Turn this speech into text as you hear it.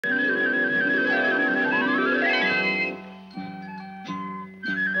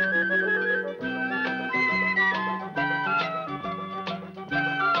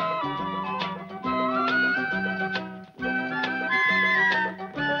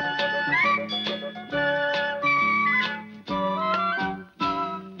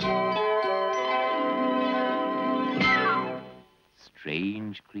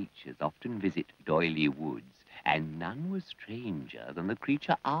creatures often visit Doyley Woods, and none was stranger than the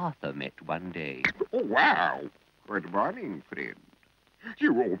creature Arthur met one day. Oh, wow. Good morning, friend.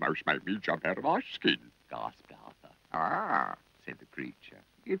 You almost made me jump out of my skin, Gasped Arthur. Ah, said the creature.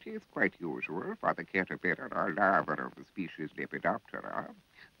 It is quite usual for the caterpillar or larva of the species Lepidoptera,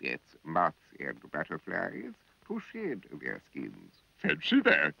 that's moths and butterflies, to shed their skins. Fancy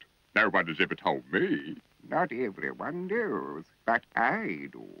that. No one has ever told me. Not everyone knows, but I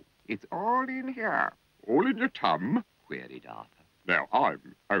do. It's all in here. All in your tum? Queried Arthur. Now,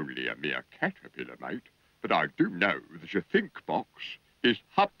 I'm only a mere caterpillar, mate, but I do know that your think box is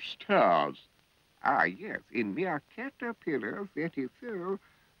upstairs. Ah, yes, in mere caterpillars, that is so,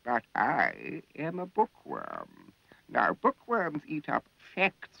 but I am a bookworm. Now, bookworms eat up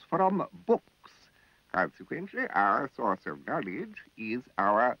facts from books. Consequently, our source of knowledge is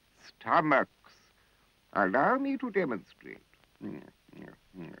our stomachs. Allow me to demonstrate.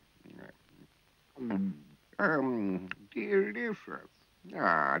 Delicious.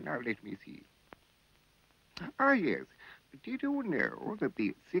 Ah, now let me see. Ah, yes. Did you know that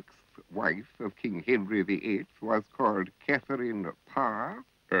the sixth wife of King Henry VIII was called Catherine Parr?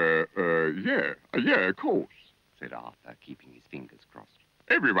 Yeah, of course, said Arthur, keeping his fingers crossed.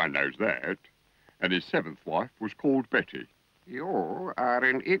 Everyone knows that. And his seventh wife was called Betty. You are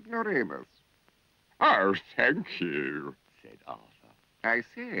an ignoramus. Oh, thank you, said Arthur. I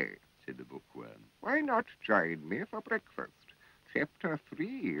say, said the bookworm, why not join me for breakfast? Chapter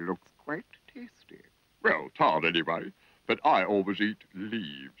 3 looks quite tasty. Well, tired anyway, but I always eat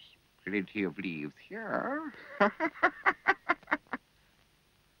leaves. Plenty of leaves here.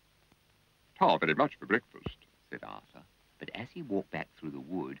 Tar very much for breakfast, said Arthur. But as he walked back through the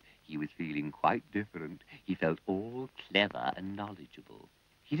wood, he was feeling quite different. He felt all clever and knowledgeable.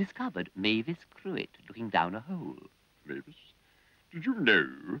 He discovered Mavis Cruet looking down a hole. Mavis, did you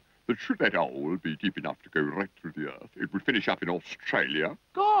know that should that owl be deep enough to go right through the earth, it would finish up in Australia?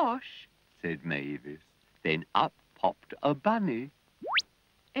 Gosh, said Mavis. Then up popped a bunny.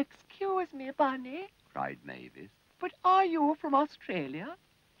 Excuse me, Bunny, cried Mavis. but are you from Australia?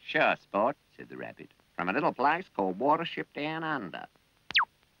 Sure, sport, said the rabbit. From a little place called Watership Down Under.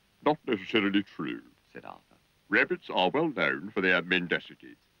 Not necessarily true, said Arthur. Rabbits are well known for their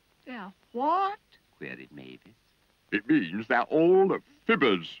mendacity. They're what? Queried Mavis. It means they're all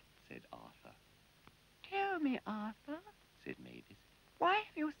fibbers, said Arthur. Tell me, Arthur, said Mavis. why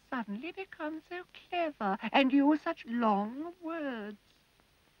have you suddenly become so clever and use such long words?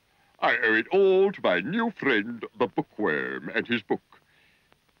 I owe it all to my new friend, the bookworm, and his book.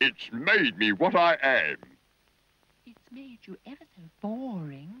 It's made me what I am. It's made you ever so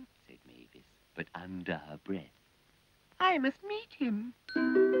boring, said Mavis, but under her breath. I must meet him.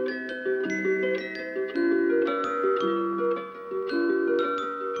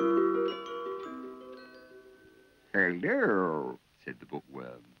 Hello, said the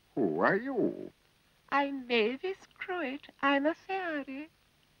bookworm. who are you? I'm Mavis Cruet. I'm a fairy.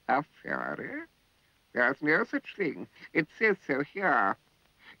 A fairy? There's no such thing. It says so here.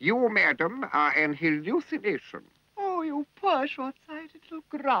 You, madam, are an hallucination. Oh, you poor short-sighted little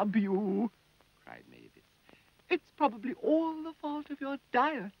grub, you, cried Mavis. It's probably all the fault of your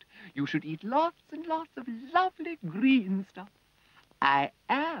diet. You should eat lots and lots of lovely green stuff. I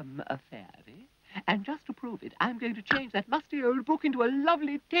am a fairy, and just to prove it, I'm going to change that musty old book into a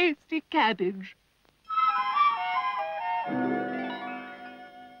lovely, tasty cabbage.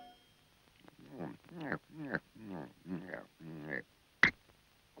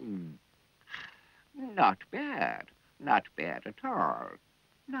 Not bad. Not bad at all.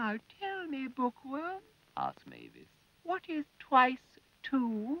 Now tell me, bookworm, asked Mavis. what is twice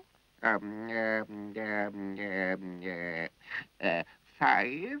 2?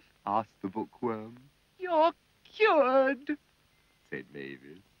 5? Asked the bookworm. You're cured. Said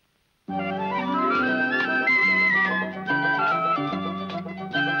Mavis.